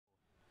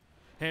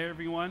Hey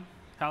everyone,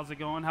 how's it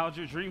going? How's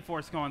your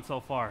Dreamforce going so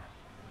far?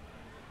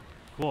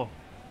 Cool.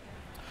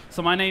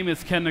 So my name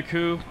is Ken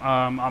Naku.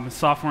 I'm a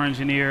software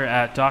engineer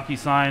at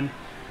DocuSign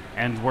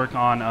and work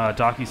on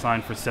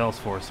DocuSign for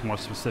Salesforce more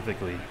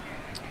specifically.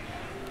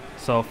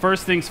 So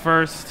first things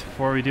first,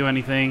 before we do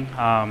anything,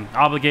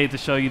 obligated to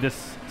show you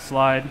this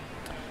slide.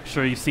 I'm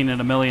sure you've seen it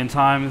a million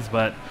times,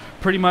 but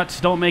pretty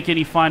much don't make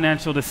any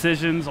financial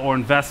decisions or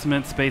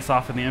investments based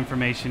off of the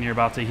information you're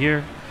about to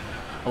hear.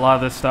 A lot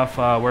of this stuff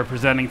we're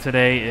presenting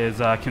today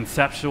is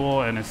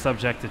conceptual and is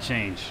subject to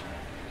change.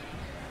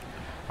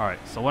 All right,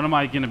 so what am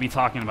I going to be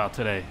talking about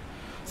today?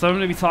 So I'm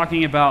going to be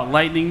talking about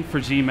Lightning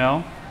for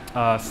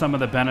Gmail, some of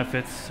the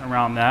benefits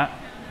around that,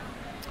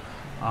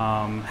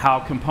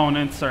 how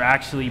components are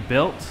actually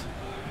built,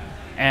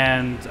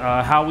 and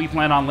how we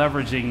plan on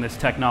leveraging this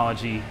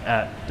technology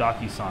at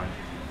DocuSign.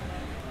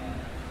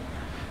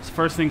 So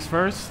first things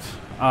first,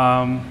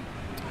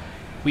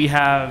 we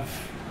have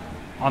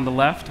on the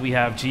left, we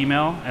have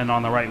Gmail, and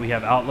on the right, we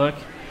have Outlook.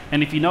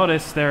 And if you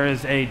notice, there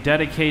is a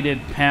dedicated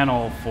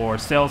panel for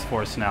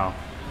Salesforce now.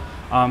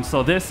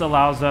 So this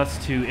allows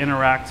us to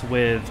interact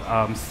with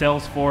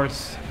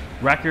Salesforce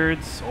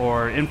records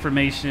or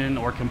information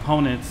or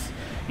components,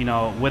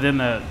 within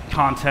the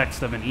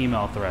context of an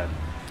email thread.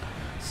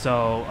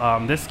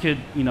 So this could,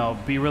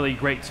 be a really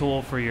great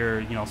tool for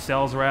your,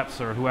 sales reps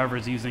or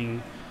whoever's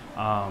using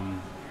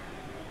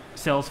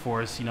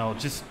Salesforce,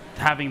 just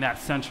having that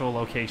central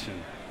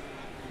location.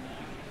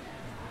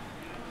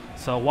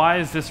 So why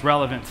is this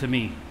relevant to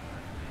me?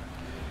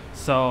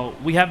 So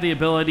we have the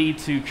ability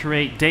to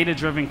create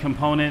data-driven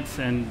components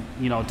and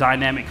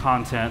dynamic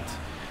content,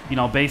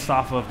 based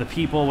off of the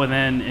people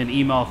within an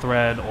email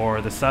thread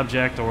or the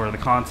subject or the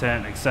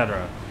content,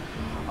 etc.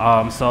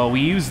 So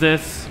we use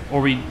this, or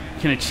we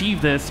can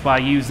achieve this by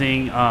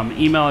using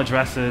email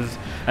addresses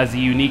as a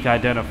unique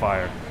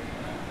identifier.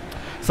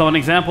 So an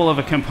example of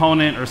a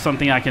component or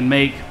something I can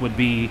make would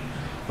be,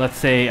 let's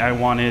say I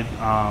wanted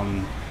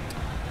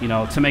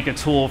to make a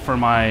tool for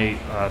my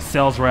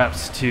sales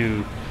reps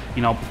to,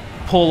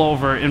 pull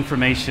over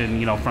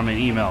information, from an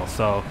email.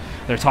 So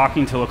they're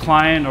talking to a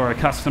client or a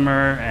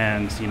customer,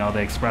 and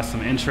they express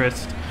some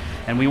interest,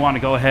 and we want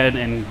to go ahead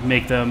and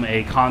make them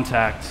a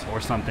contact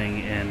or something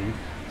in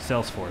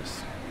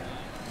Salesforce.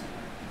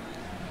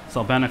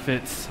 So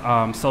benefits.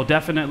 So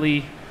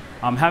definitely,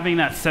 having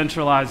that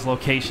centralized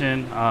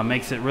location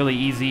makes it really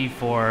easy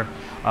for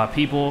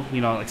people,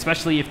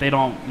 especially if they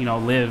don't,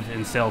 live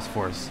in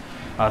Salesforce.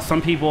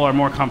 Some people are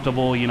more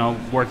comfortable,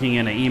 working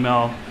in an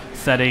email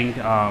setting,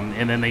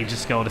 and then they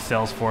just go to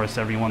Salesforce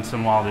every once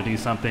in a while to do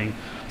something.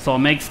 So it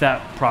makes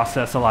that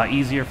process a lot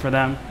easier for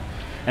them.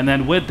 And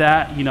then with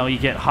that, you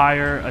get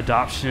higher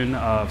adoption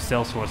of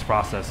Salesforce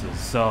processes.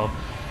 So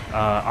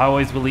I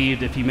always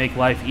believed if you make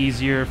life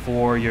easier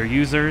for your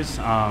users,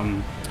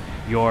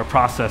 your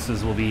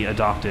processes will be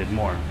adopted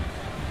more.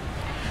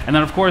 And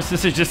then of course,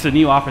 this is just a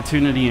new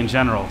opportunity in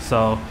general.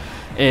 So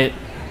it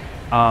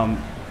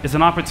is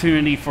an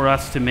opportunity for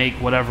us to make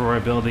whatever we're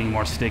building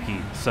more sticky.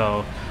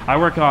 So I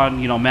work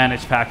on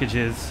managed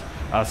packages.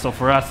 So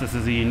for us, this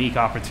is a unique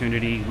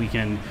opportunity. We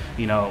can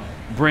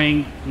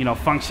bring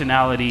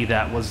functionality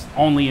that was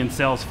only in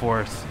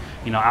Salesforce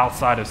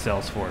outside of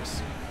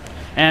Salesforce.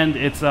 And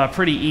it's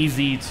pretty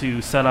easy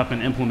to set up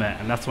and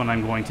implement, and that's what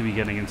I'm going to be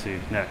getting into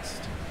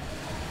next.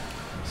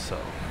 So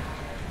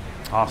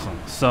awesome.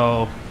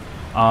 So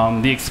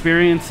the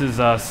experience is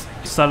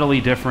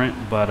subtly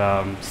different,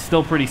 but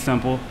still pretty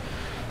simple.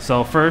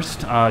 So first,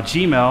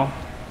 Gmail,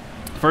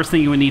 first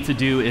thing you would need to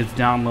do is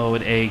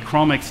download a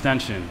Chrome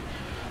extension.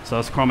 So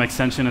this Chrome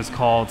extension is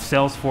called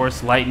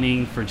Salesforce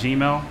Lightning for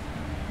Gmail.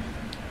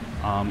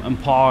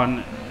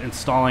 Upon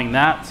installing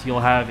that, you'll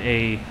have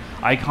a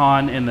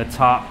icon in the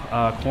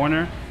top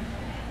corner.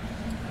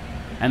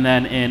 And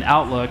then in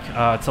Outlook,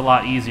 it's a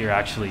lot easier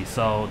actually.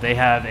 So they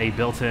have a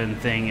built-in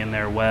thing in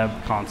their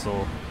web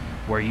console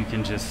where you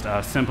can just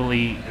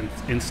simply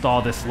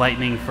install this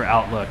Lightning for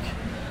Outlook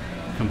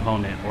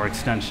component or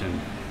extension.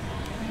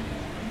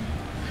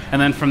 And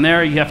then from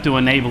there, you have to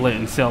enable it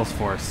in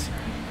Salesforce.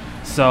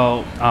 So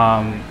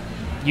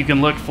you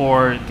can look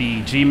for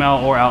the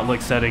Gmail or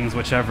Outlook settings,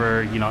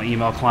 whichever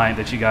email client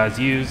that you guys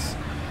use.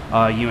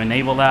 You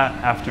enable that.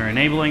 After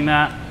enabling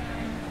that,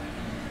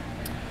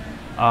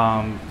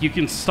 you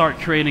can start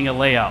creating a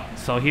layout.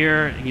 So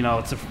here,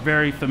 it's a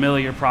very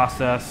familiar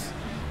process.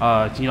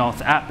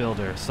 It's App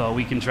Builder, so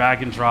we can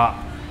drag and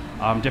drop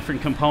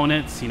different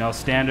components,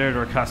 standard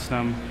or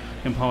custom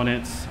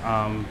components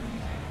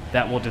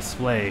that will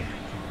display.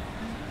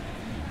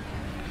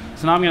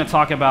 So now I'm going to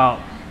talk about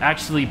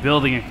actually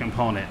building a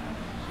component.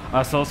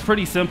 So it's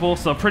pretty simple.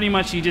 So pretty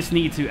much you just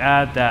need to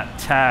add that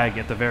tag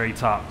at the very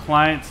top.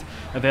 Clients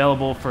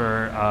available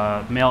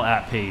for mail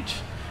app page.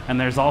 And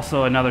there's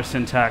also another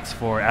syntax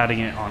for adding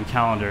it on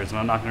calendars, and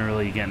I'm not going to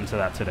really get into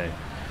that today.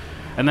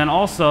 And then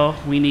also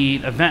we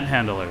need event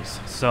handlers.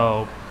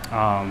 So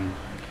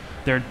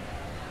there are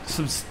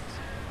some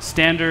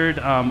standard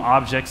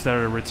objects that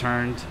are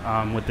returned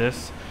with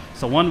this.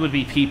 So one would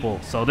be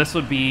people. So this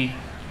would be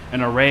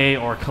an array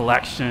or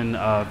collection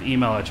of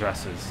email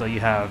addresses. So you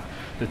have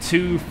the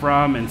to,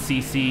 from, and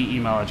CC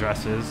email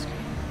addresses.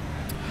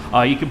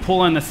 You can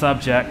pull in the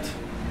subject,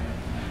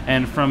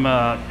 and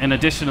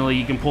additionally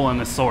you can pull in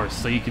the source.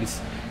 So you can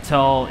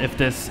tell if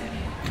this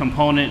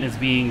component is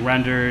being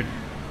rendered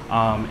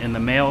in the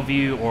mail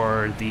view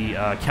or the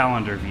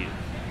calendar view.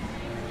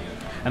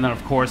 And then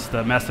of course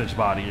the message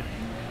body.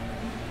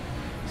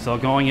 So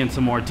going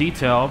into more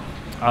detail,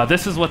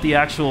 this is what the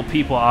actual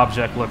people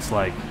object looks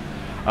like.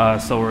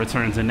 So it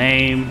returns a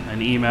name,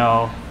 an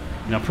email,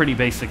 pretty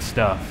basic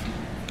stuff.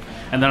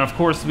 And then of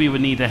course we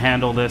would need to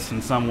handle this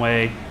in some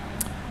way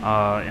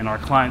in our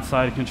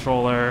client-side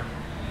controller,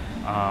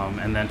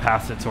 and then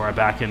pass it to our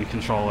back-end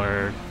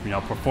controller,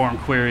 perform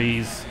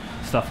queries,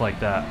 stuff like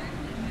that.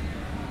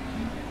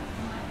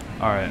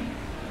 All right.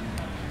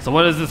 So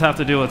what does this have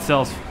to do with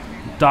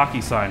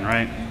DocuSign,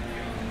 right?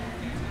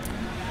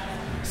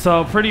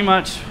 So pretty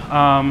much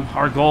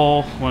our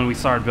goal when we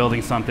started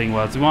building something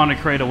was we wanted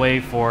to create a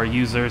way for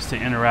users to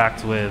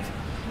interact with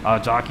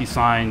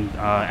DocuSign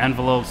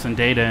envelopes and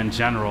data in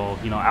general,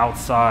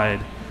 outside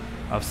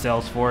of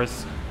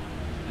Salesforce.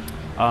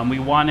 We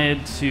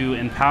wanted to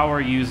empower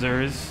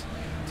users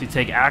to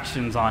take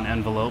actions on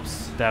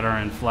envelopes that are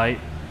in flight.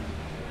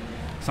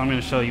 So I'm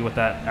going to show you what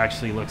that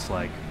actually looks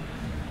like.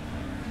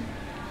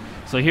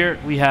 So here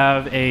we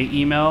have an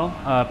email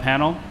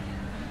panel.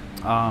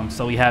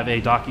 So we have a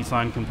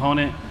DocuSign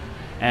component,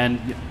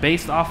 and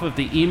based off of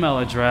the email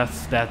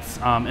address that's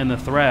in the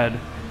thread,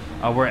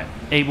 we're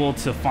able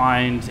to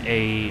find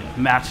a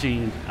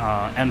matching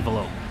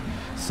envelope.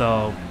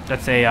 So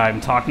let's say I'm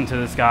talking to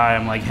this guy,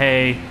 I'm like,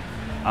 hey,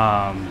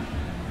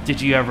 did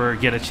you ever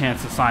get a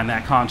chance to sign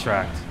that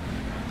contract?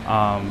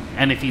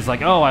 And if he's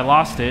like, oh, I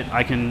lost it,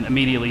 I can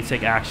immediately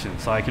take action,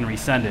 so I can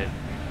resend it.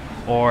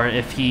 Or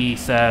if he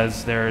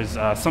says there's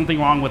something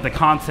wrong with the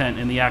content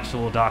in the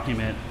actual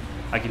document,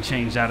 I can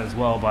change that as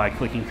well by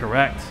clicking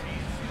correct.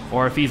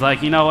 Or if he's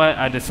like, you know what,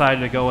 I decided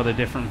to go with a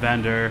different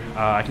vendor,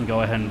 I can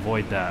go ahead and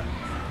void that.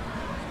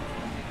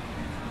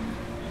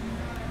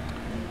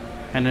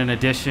 And in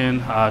addition,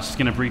 just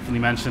going to briefly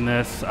mention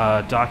this,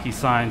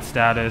 DocuSign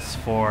status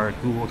for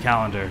Google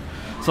Calendar.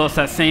 So it's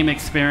that same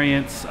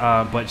experience,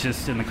 but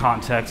just in the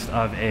context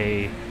of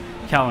a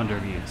calendar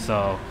view.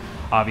 So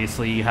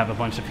obviously you have a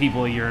bunch of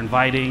people you're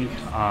inviting.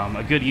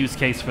 A good use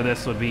case for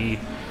this would be,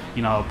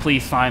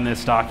 please sign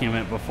this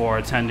document before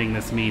attending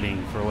this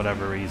meeting for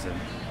whatever reason.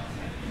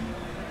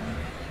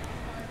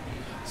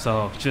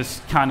 So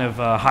just kind of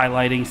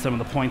highlighting some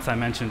of the points I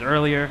mentioned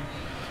earlier.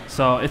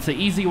 So it's an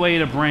easy way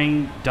to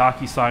bring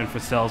DocuSign for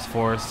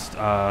Salesforce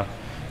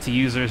to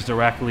users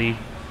directly.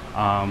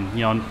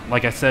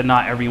 Like I said,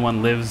 not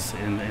everyone lives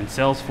in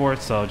Salesforce,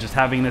 so just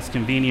having this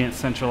convenient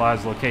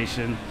centralized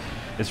location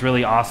is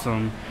really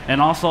awesome.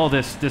 And also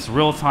this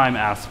real-time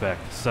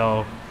aspect.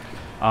 So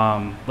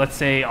let's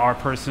say our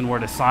person were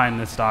to sign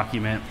this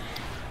document,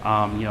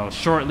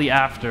 shortly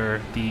after,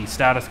 the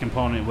status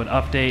component would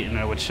update and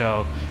it would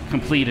show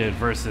completed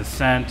versus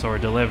sent or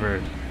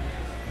delivered.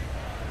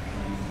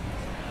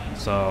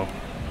 So,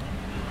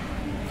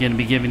 going to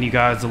be giving you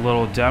guys a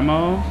little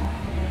demo.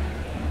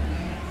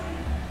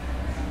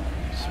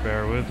 Just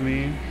bear with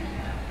me.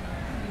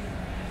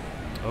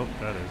 Oh,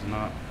 that is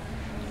not.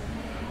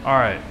 All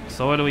right,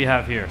 so what do we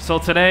have here? So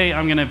today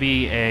I'm going to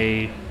be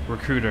a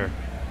recruiter.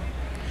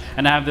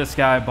 And I have this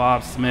guy,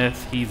 Bob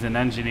Smith. He's an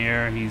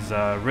engineer. He's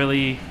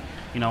really,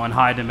 in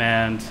high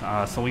demand.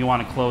 So we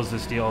want to close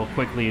this deal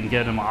quickly and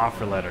get him an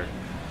offer letter.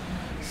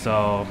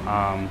 So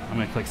I'm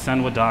going to click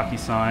Send with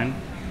DocuSign.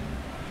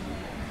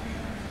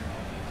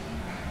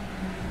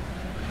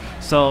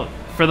 So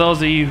for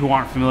those of you who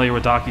aren't familiar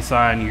with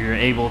DocuSign, you're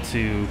able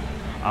to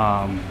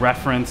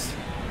reference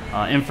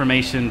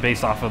information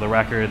based off of the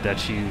record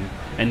that you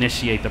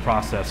initiate the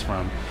process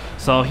from.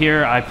 So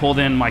here I pulled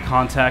in my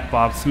contact,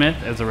 Bob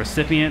Smith, as a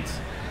recipient.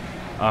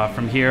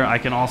 From here I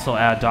can also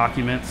add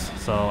documents.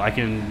 So I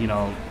can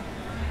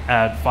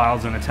add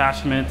files and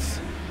attachments.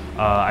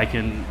 I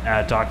can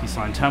add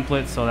DocuSign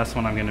templates. So that's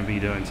what I'm going to be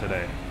doing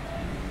today.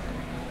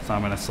 So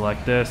I'm going to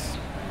select this.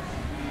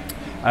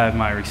 I have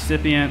my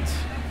recipient.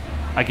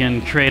 I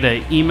can create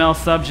an email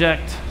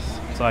subject,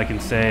 so I can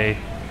say,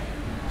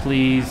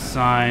 please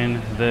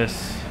sign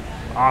this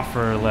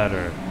offer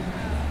letter.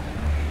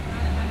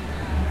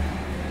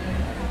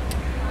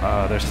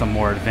 There's some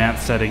more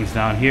advanced settings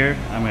down here.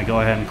 I'm going to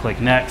go ahead and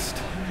click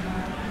next.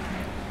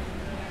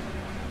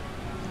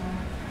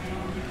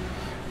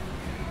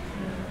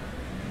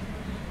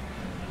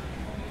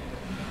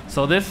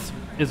 So this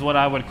is what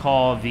I would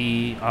call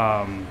the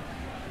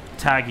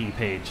tagging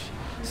page.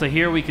 So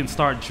here we can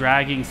start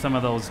dragging some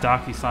of those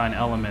DocuSign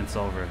elements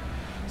over.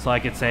 So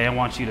I could say, I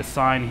want you to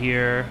sign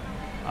here.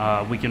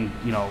 We can,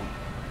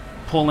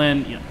 pull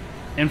in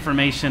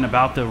information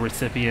about the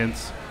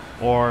recipients,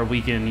 or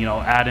we can,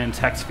 add in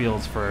text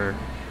fields for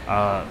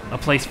a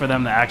place for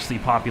them to actually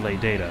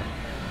populate data.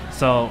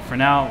 So for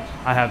now,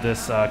 I have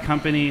this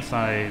company, so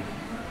I'm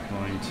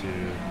going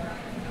to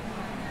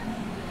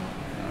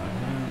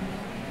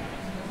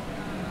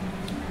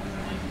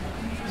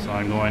So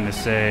I'm going to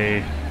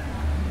say,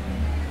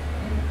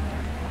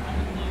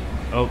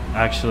 oh,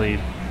 actually,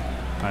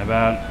 my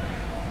bad.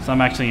 So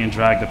I'm actually going to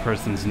drag the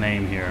person's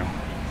name here.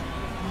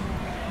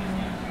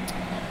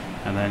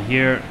 And then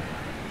here,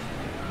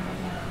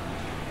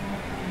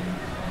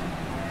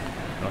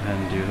 go ahead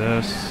and do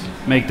this.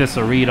 Make this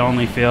a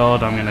read-only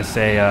field. I'm going to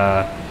say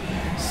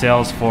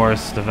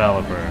Salesforce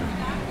developer.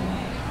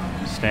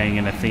 Staying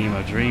in the theme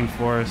of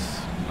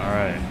Dreamforce. All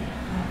right.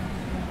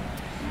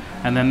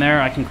 And then there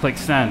I can click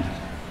send.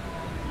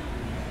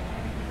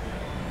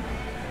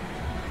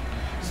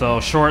 So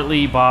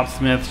shortly, Bob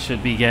Smith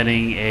should be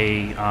getting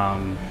a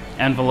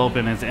envelope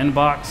in his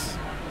inbox.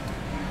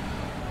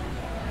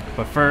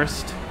 But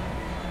first,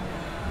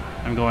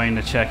 I'm going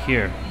to check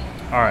here.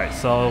 All right,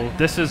 so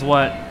this is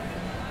what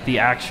the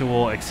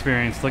actual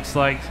experience looks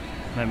like.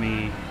 Let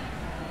me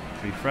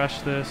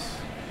refresh this.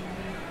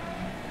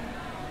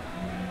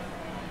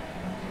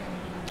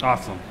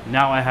 Awesome.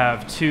 Now I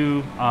have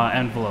two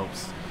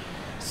envelopes.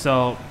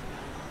 So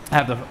I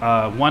have the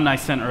one I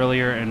sent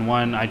earlier and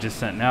one I just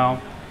sent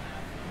now.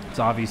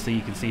 So obviously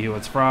you can see who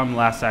it's from,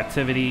 last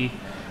activity,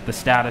 the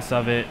status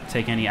of it,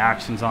 take any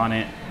actions on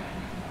it.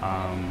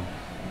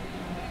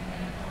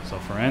 So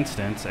for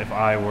instance, if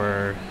I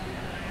were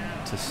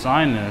to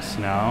sign this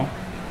now,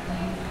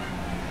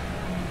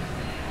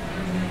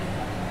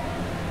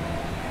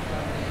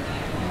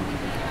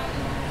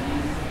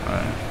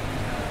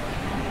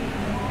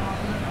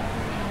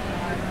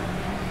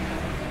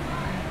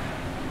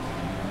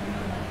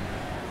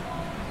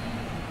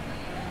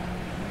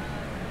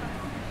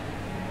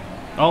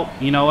 oh,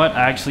 you know what?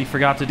 I actually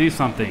forgot to do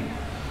something.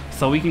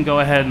 So we can go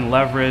ahead and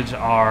leverage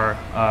our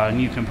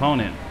new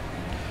component.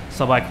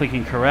 So by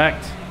clicking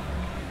correct,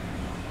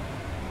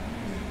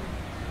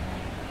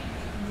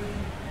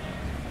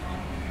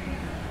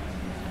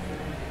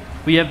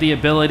 we have the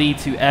ability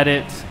to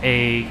edit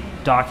a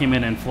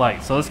document in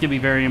flight. So this can be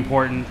very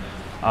important.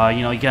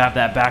 You know, you can have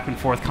that back and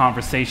forth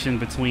conversation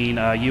between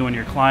you and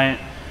your client,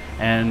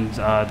 and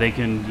they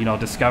can, you know,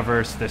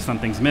 discover if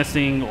something's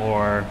missing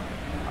or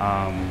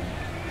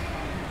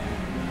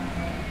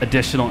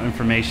additional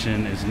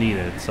information is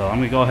needed. So I'm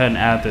going to go ahead and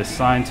add this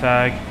sign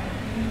tag,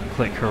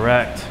 click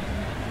correct.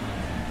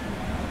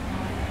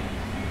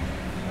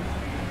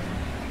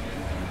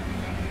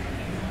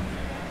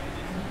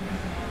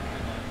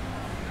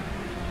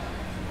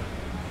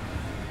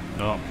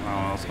 Oh, I don't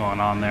know what's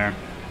going on there.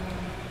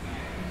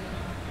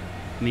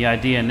 And the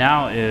idea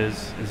now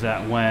is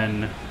that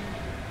when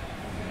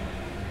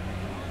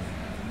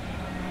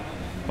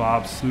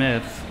Bob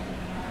Smith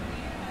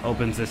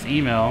opens this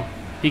email,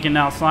 he can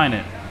now sign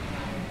it.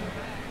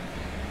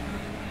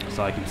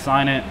 So I can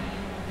sign it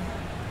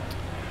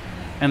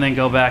and then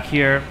go back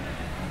here,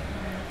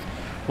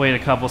 wait a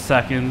couple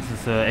seconds.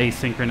 It's an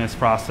asynchronous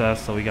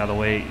process, so we gotta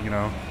wait, you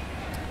know.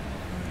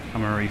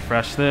 I'm gonna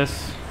refresh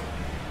this.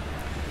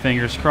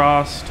 Fingers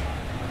crossed.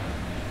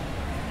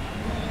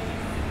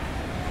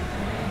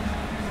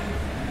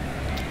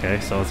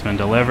 Okay, so it's been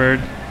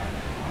delivered.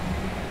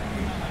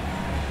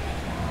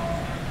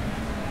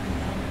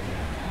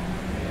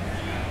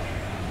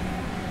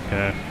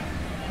 Okay.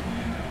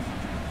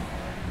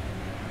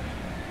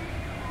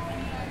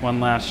 One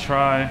last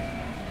try.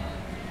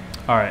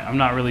 All right, I'm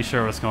not really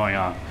sure what's going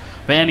on.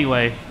 But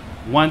anyway,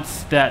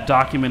 once that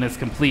document is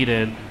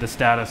completed, the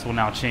status will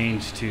now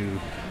change to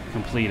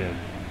completed.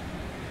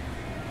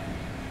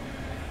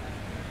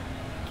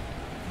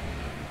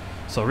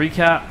 So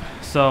recap.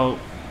 So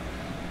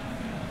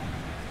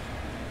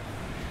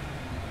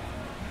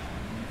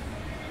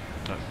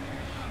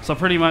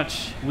pretty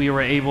much we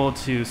were able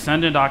to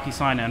send a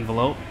DocuSign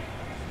envelope.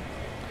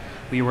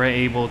 We were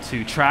able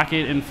to track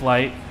it in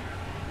flight,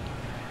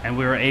 and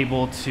we were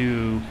able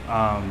to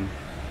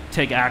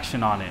take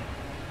action on it.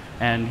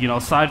 And you know,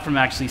 aside from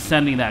actually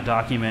sending that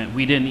document,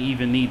 we didn't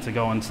even need to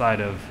go inside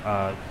of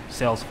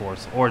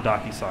Salesforce or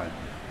DocuSign.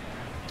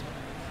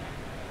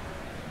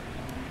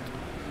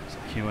 So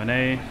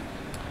Q&A.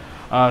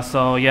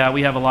 So yeah,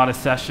 we have a lot of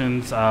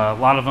sessions. A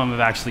lot of them have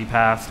actually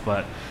passed,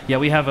 but yeah,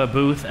 we have a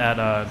booth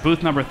at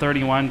booth number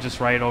 31,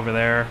 just right over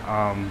there.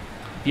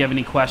 If you have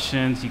any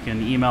questions, you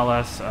can email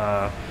us,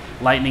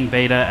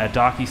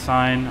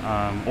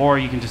 lightningbeta@DocuSign, or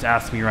you can just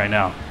ask me right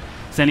now.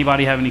 Does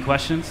anybody have any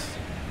questions?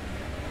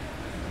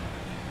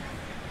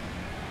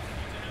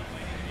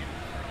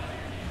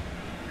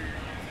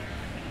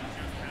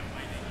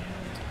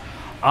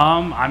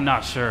 I'm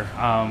not sure.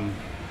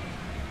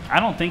 I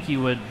don't think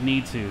you would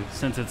need to,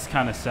 since it's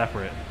kind of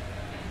separate.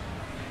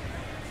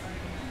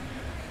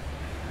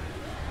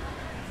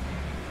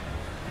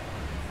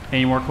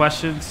 Any more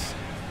questions,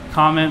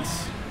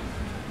 comments,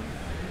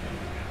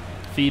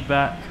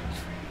 feedback?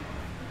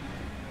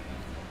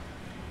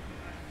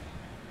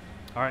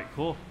 All right,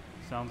 cool.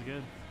 Sounds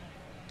good.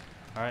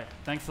 All right,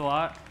 thanks a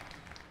lot.